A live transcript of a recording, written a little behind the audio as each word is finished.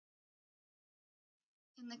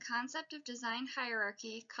In the concept of design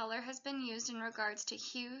hierarchy, color has been used in regards to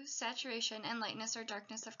hue, saturation, and lightness or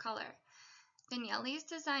darkness of color. Vignelli's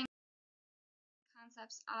design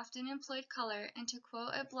concepts often employed color, and to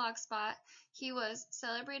quote a blogspot, he was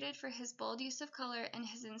celebrated for his bold use of color and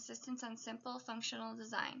his insistence on simple, functional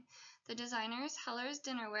design. The designer's Heller's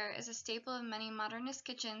dinnerware is a staple of many modernist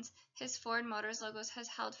kitchens. His Ford Motors logos has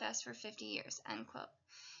held fast for 50 years, end quote.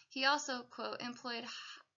 He also, quote, employed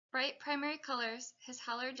bright primary colors. His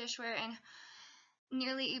Heller dishware and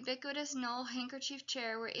nearly ubiquitous Knoll handkerchief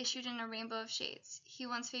chair were issued in a rainbow of shades. He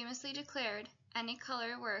once famously declared, "Any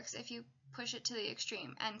color works if you push it to the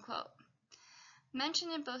extreme," end quote.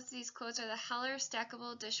 Mentioned in both of these quotes are the Heller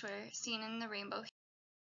stackable dishware seen in the rainbow here.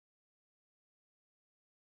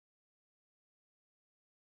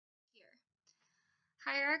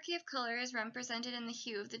 Hierarchy of color is represented in the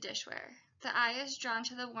hue of the dishware. The eye is drawn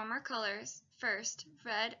to the warmer colors, first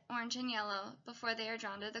red, orange, and yellow, before they are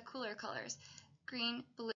drawn to the cooler colors, green,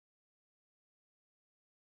 blue,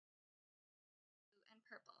 and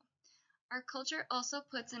purple. Our culture also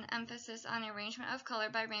puts an emphasis on arrangement of color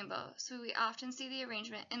by rainbow, so we often see the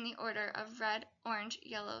arrangement in the order of red, orange,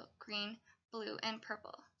 yellow, green, blue, and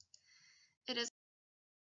purple. It is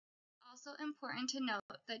also important to note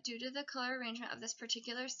that due to the color arrangement of this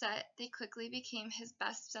particular set, they quickly became his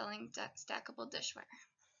best-selling stackable dishware.